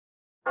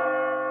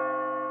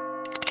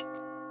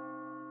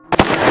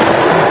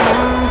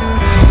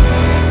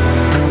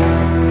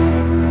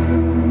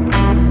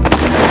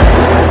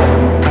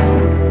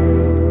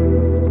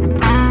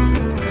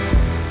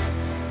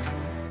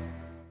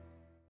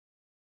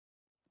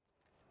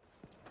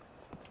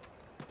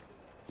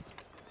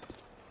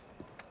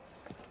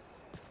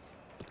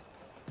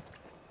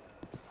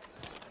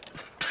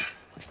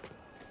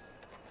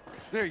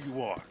There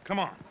you are. Come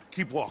on,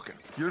 keep walking.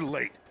 You're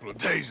late. Well,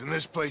 days in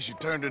this place, you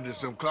turned into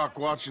some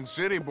clock-watching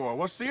city boy.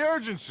 What's the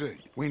urgency?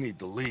 We need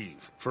to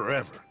leave.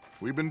 Forever.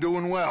 We've been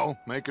doing well,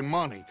 making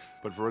money,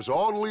 but for us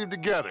all to leave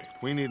together,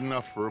 we need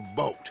enough for a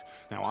boat.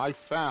 Now, I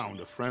found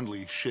a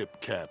friendly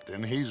ship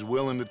captain. He's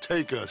willing to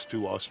take us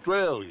to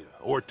Australia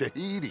or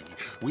Tahiti.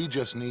 We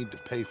just need to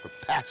pay for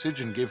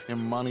passage and give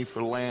him money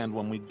for land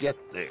when we get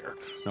there.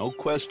 No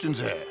questions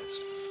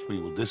asked. We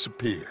will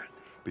disappear,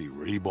 be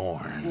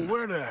reborn. Well,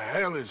 where the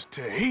hell is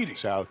Tahiti?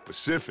 South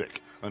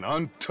Pacific, an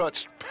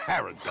untouched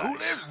paradise. Who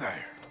lives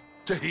there?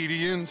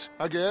 Tahitians,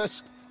 I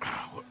guess.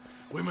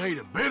 We made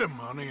a bit of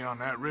money on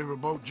that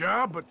riverboat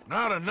job, but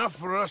not enough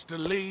for us to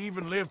leave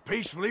and live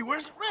peacefully.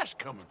 Where's the rest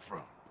coming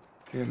from?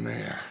 In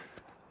there.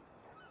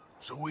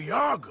 So we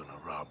are gonna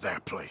rob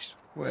that place.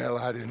 Well,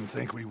 I didn't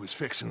think we was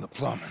fixing the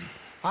plumbing.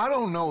 I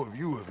don't know if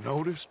you have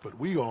noticed, but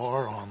we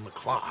are on the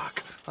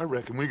clock. I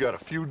reckon we got a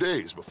few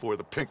days before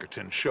the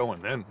Pinkerton show,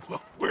 and then,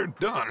 well, we're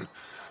done.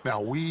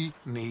 Now, we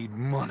need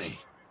money.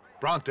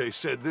 Bronte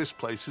said this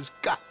place has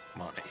got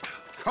money.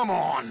 Come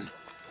on.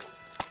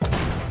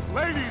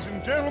 Ladies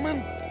and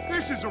gentlemen,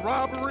 this is a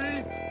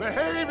robbery.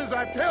 Behave as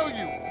I tell you,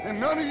 and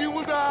none of you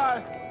will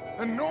die.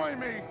 Annoy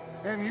me,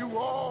 and you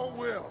all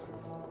will.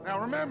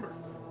 Now remember,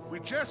 we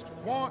just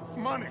want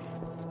money.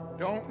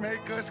 Don't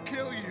make us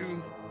kill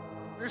you.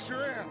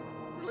 Mr. M,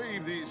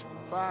 relieve these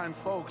fine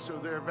folks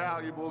of their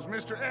valuables.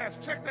 Mr. S,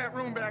 check that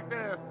room back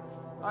there.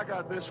 I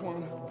got this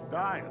one.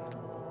 Dying.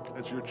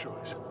 That's your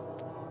choice.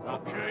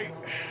 Okay,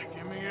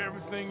 give me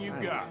everything you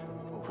got.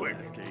 Quick.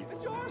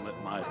 It's yours.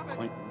 Let my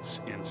acquaintance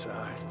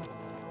inside.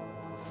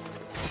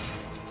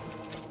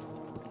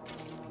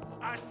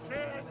 I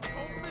said,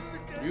 open the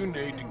gate. You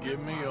need to give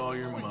me all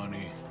your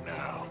money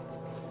now.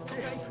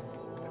 Okay.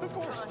 Of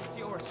course. It's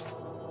yours.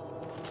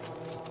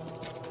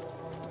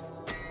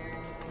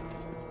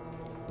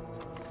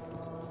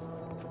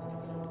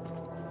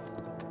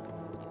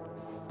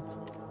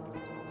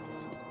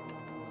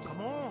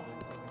 Come on.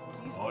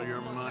 All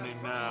your money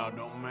now.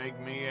 Don't make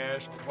me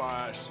ask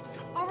twice.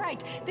 All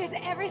right, there's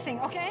everything,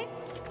 okay?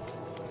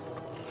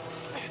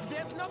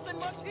 There's nothing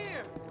much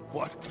here.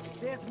 What?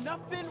 There's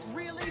nothing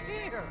really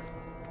here.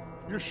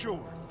 You're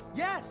sure?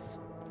 Yes.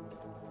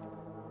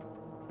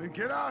 Then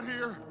get out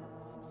here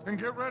and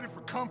get ready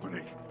for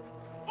company.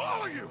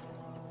 All of you!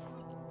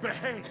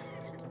 Behave.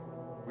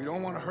 We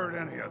don't want to hurt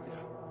any of you.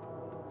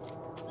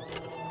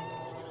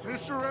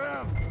 Mr.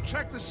 M,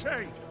 check the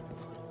safe.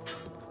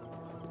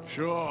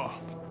 Sure.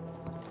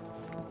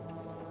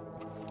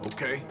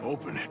 Okay,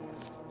 open it.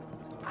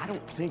 I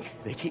don't think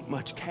they keep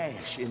much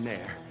cash in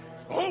there.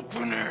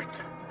 Open it!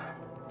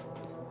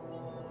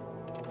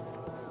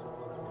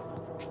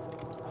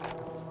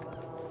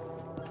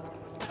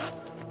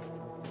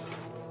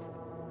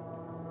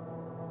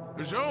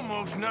 There's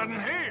almost nothing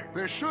here.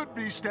 There should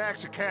be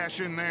stacks of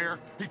cash in there.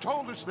 He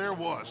told us there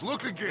was.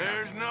 Look again.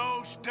 There's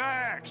no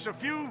stacks. A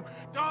few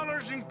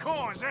dollars in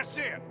coins, that's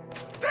it.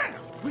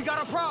 Damn! We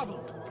got a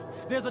problem.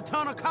 There's a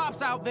ton of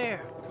cops out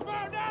there. Come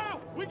on now!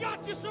 We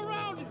got you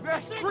surrounded!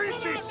 That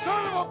greasy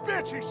son of a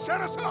bitch, he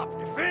set us up!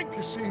 You think?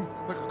 This seemed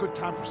like a good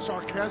time for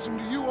sarcasm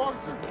to you,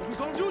 Arthur. What we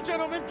gonna do,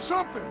 gentlemen?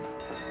 Something!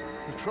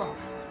 The trolley.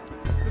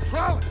 The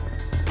trolley!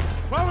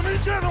 Follow me,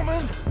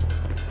 gentlemen!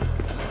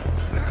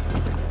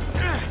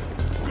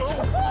 Go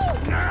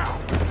now!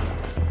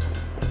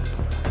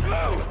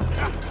 Go!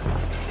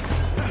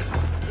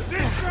 Does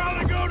this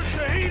trolley go to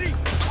Tahiti?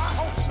 I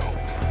hope so!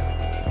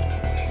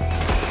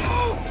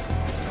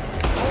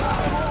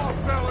 Hold on,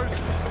 fellas!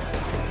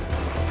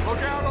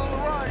 Look out on the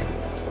right!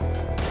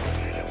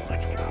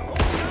 Let's go!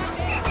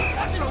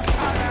 That's those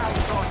side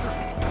alleys, Arthur!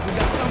 We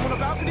got someone on the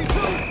balcony,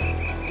 too!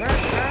 That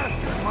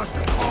bastard must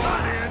have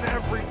called in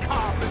every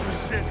cop in the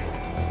city!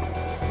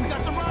 We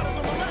got some riders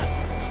on the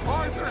left!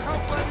 Arthur,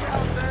 help Lenny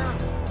out there!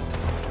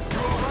 You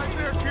all right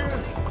there, kid?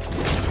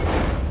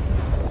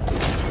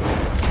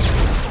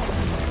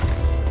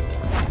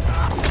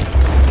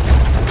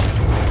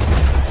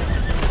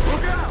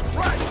 Look out!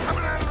 Right!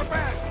 Coming out of the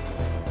back!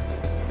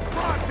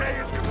 Broad day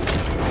is coming!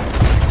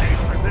 Pay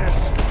for this!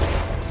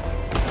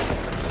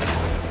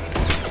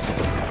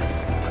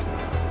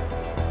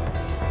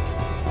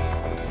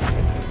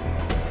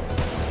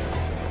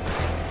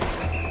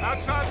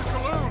 Outside the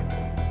saloon!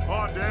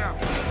 Oh, damn.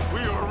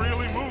 We are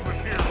really moving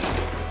here.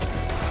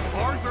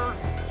 Arthur,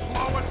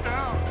 slow us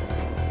down.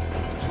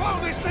 Slow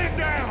this thing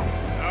down!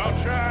 I'll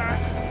try.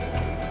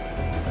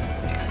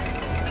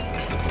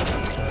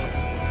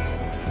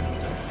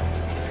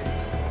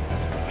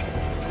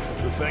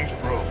 The thing's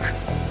broke.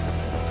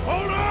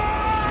 Hold on!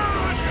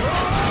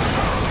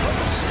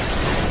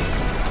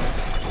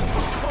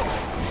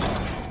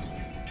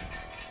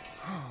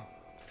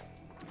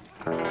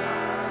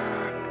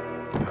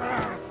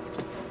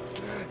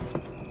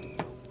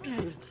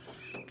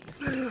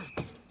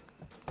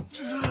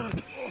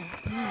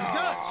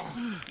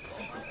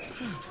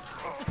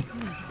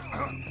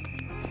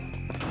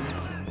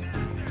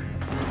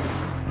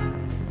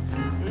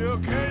 You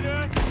okay,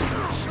 Dad?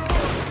 Sure.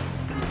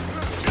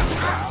 Let's get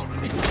out!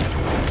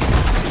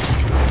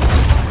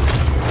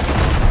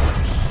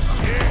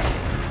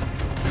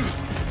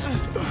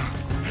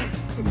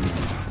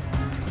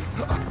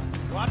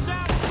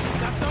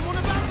 Someone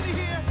on the balcony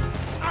here!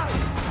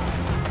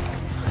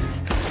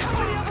 How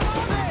many of them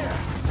are there?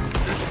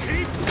 Just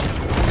keep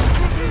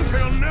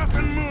until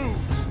nothing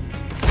moves.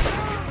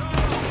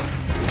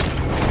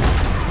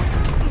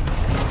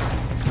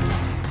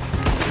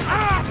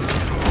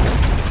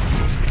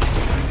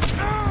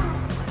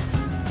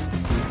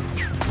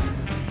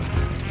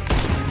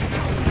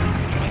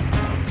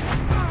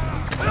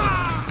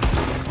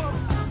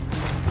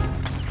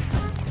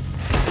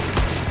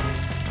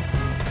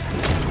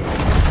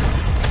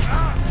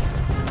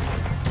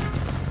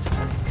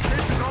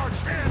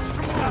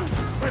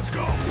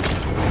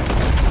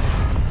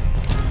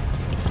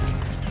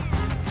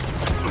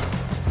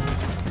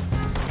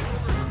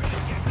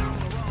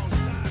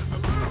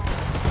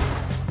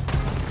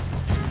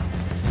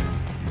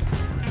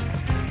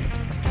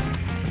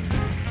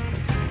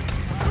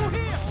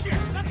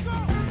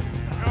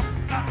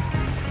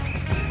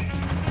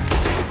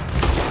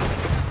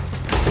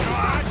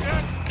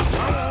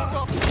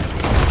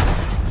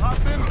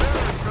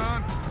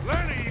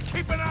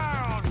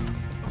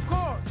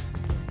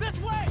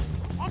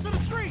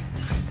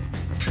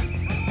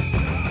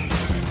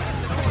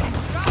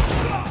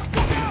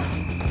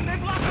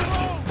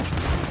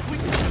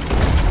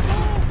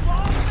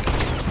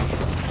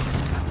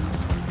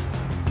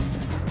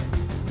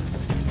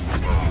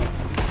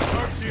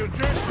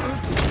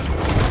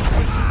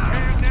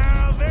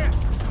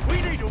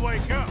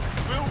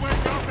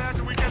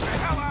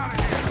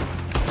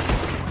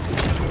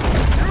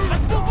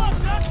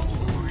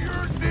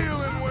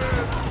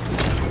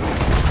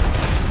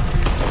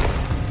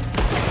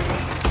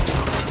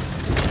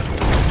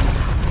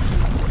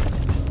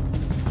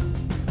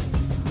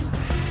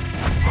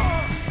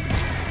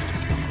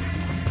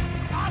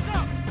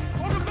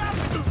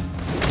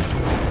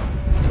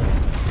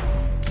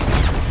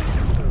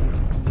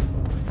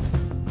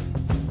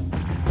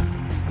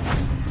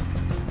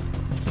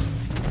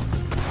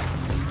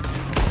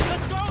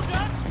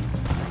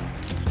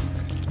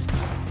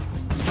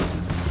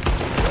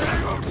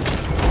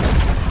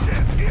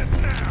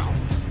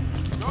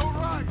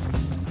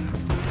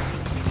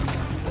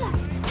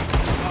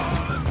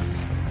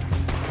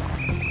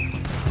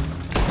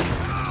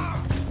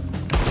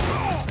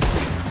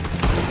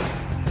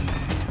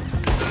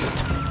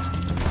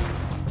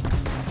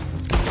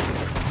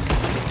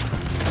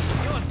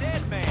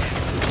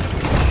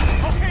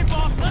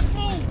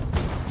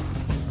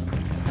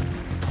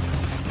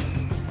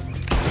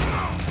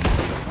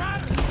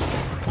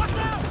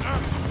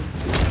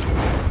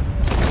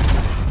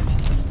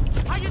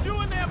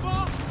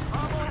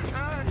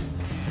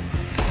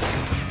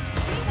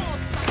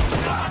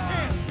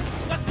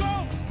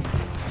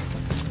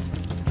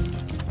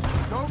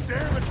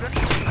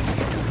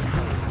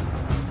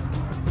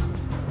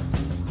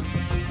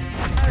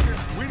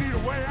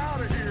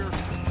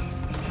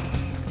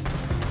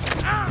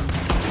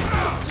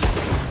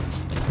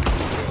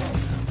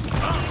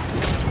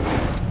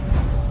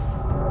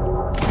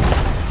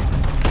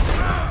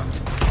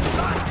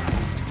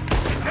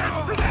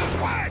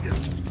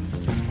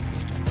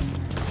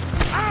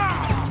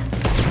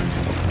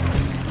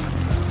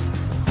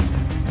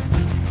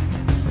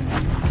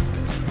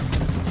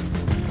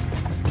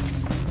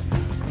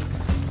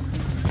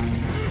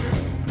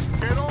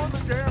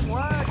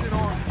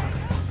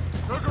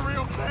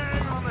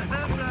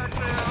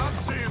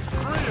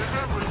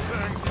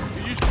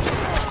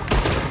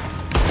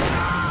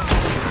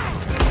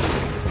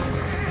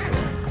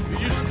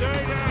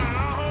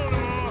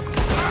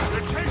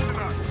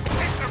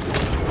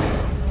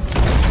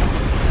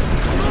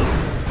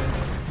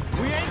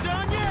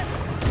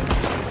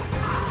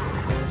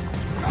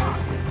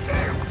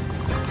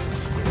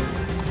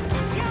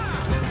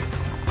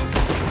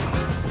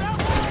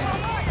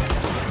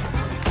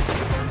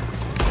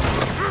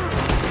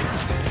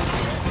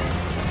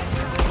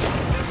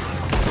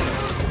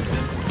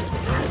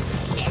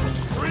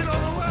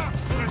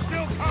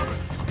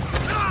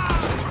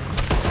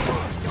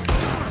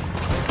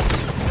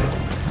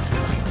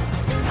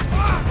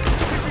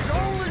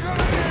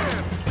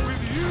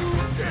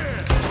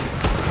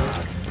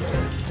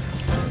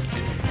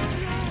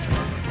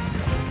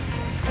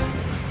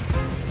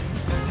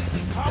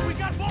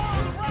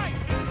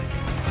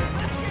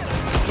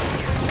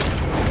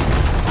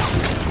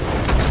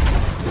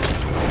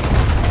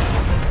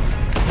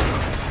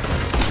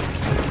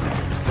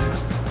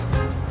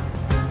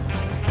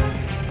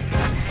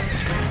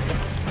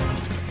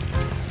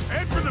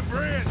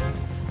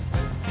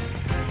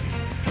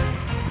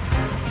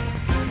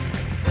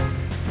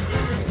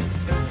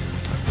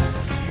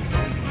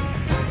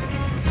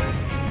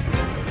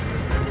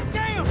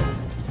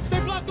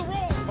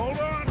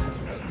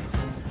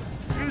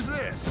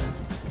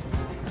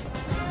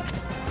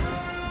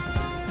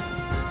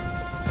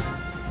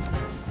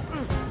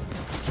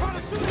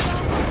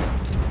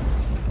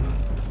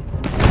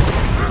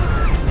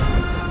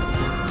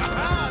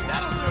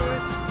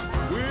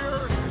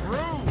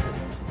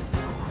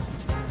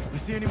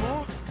 see any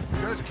more?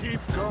 Just keep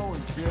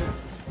going, kid.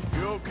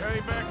 You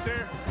okay back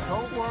there?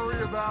 Don't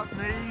worry about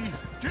me.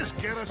 Just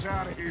get us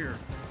out of here.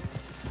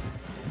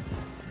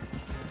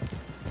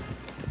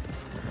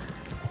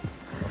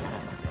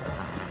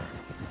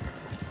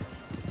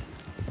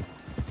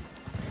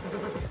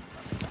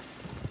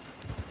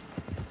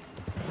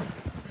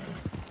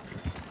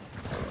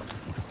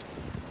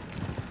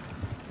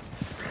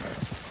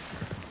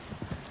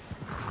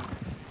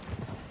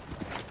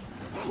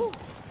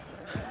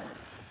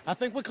 I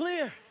think we're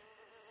clear.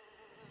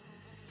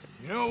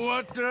 You know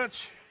what,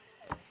 Dutch?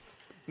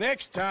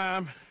 Next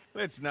time,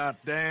 let's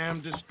not damn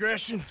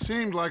discretion.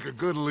 Seemed like a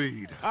good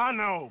lead. I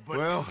know, but...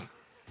 Well,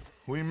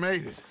 we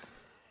made it.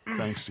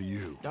 Thanks to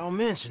you. Don't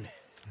mention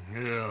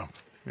it. Yeah.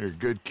 You're a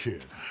good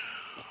kid.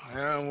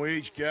 And we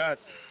each got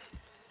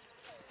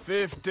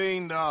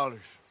 $15.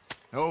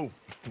 Oh,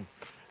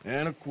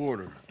 and a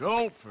quarter.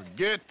 Don't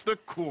forget the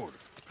quarter.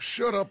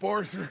 Shut up,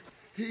 Arthur.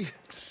 He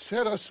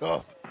set us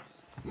up.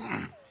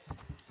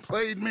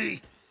 Played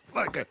me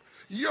like a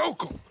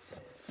yokel.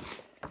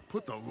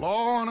 Put the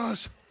law on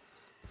us.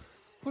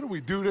 What did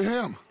we do to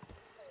him?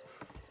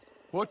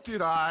 What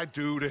did I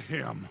do to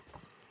him?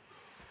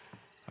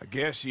 I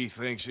guess he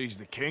thinks he's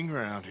the king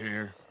around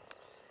here.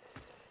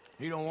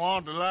 He don't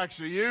want the likes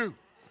of you.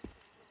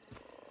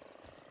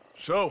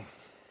 So,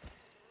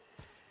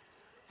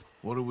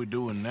 what are we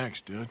doing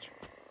next, Dutch?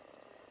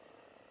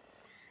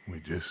 We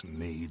just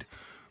need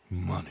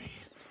money.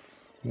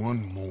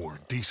 One more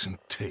decent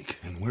take,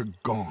 and we're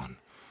gone.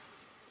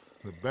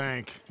 The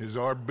bank is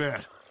our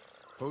bet.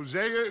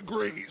 Hosea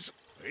agrees.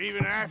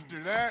 Even after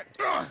that?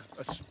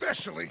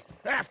 Especially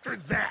after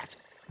that.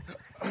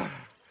 I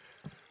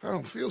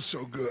don't feel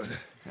so good.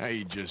 Now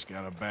you just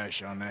got a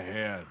bash on the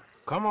head.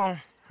 Come on.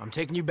 I'm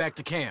taking you back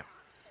to camp.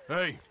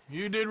 Hey,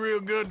 you did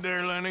real good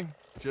there, Lenny.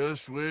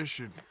 Just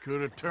wish it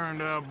could have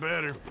turned out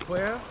better.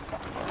 Well,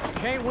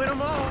 can't win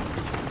them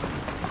all.